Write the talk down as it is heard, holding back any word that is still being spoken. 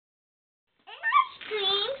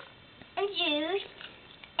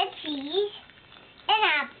cheese, an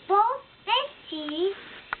apple, and cheese,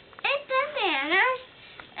 and bananas,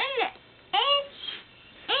 and egg,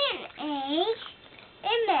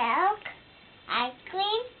 and milk, ice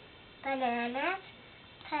cream, bananas,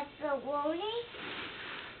 pepperoni,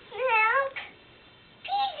 milk,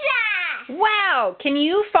 pizza! Wow! Can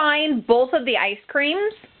you find both of the ice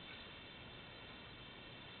creams?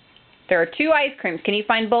 There are 2 ice creams. Can you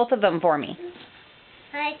find both of them for me?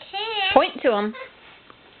 I can. Point to them.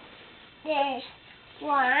 There's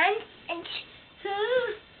 1 and 2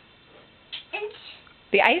 and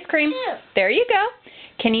The ice cream. 2. There you go.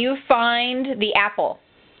 Can you find the apple?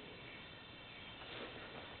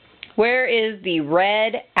 Where is the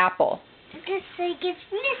red apple? Because I get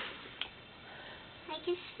missed. I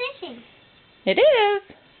get missing. It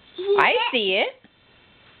is. Yeah. I see it.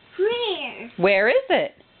 Where? Where is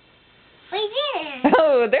it? Right there.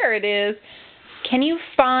 Oh, there it is. Can you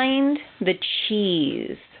find the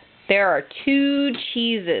cheese? There are 2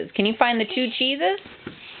 cheeses. Can you find the 2 cheeses?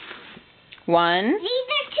 1. These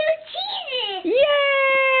are 2 cheeses.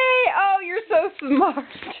 Yay! Oh, you're so smart.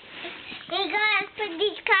 They gotta put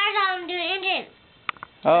these cars on the engine.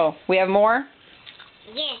 Oh, we have more?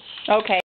 Yes. Okay.